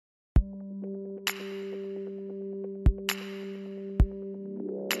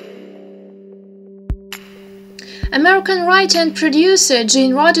American writer and producer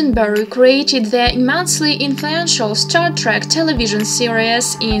Eugene Roddenberry created the immensely influential Star Trek television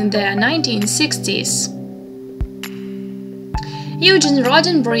series in the 1960s. Eugene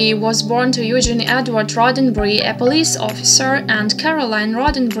Roddenberry was born to Eugene Edward Roddenberry, a police officer, and Caroline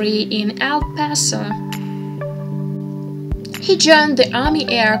Roddenberry in El Paso. He joined the Army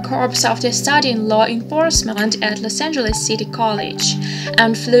Air Corps after studying law enforcement at Los Angeles City College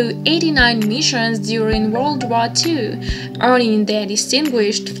and flew 89 missions during World War II, earning the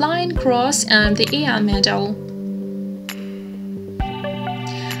Distinguished Flying Cross and the Air Medal.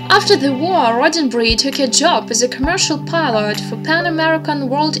 After the war, Roddenberry took a job as a commercial pilot for Pan American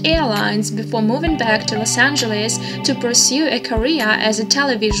World Airlines before moving back to Los Angeles to pursue a career as a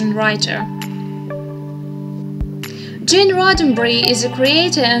television writer. Gene Roddenberry is a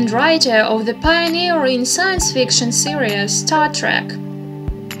creator and writer of the pioneering science fiction series Star Trek.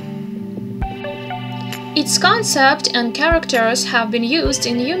 Its concept and characters have been used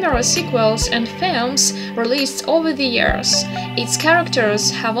in numerous sequels and films released over the years. Its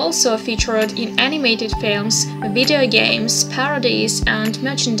characters have also featured in animated films, video games, parodies, and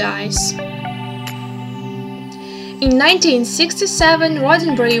merchandise. In 1967,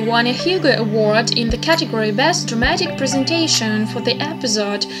 Roddenberry won a Hugo Award in the category Best Dramatic Presentation for the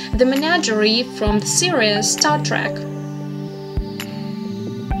episode The Menagerie from the series Star Trek.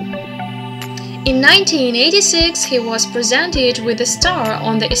 In 1986, he was presented with a star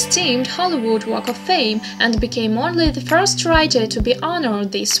on the esteemed Hollywood Walk of Fame and became only the first writer to be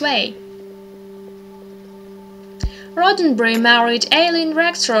honored this way. Roddenberry married Eileen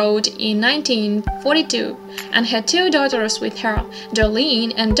Rexroat in 1942 and had two daughters with her,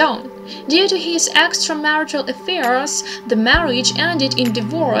 Darleen and Dawn. Due to his extramarital affairs, the marriage ended in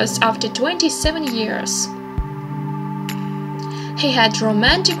divorce after 27 years. He had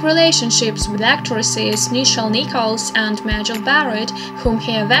romantic relationships with actresses Nichelle Nichols and Majel Barrett, whom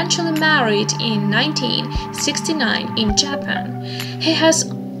he eventually married in 1969 in Japan. He has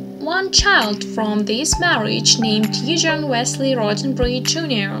one child from this marriage named Eugene Wesley Roddenberry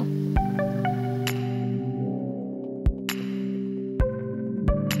Jr.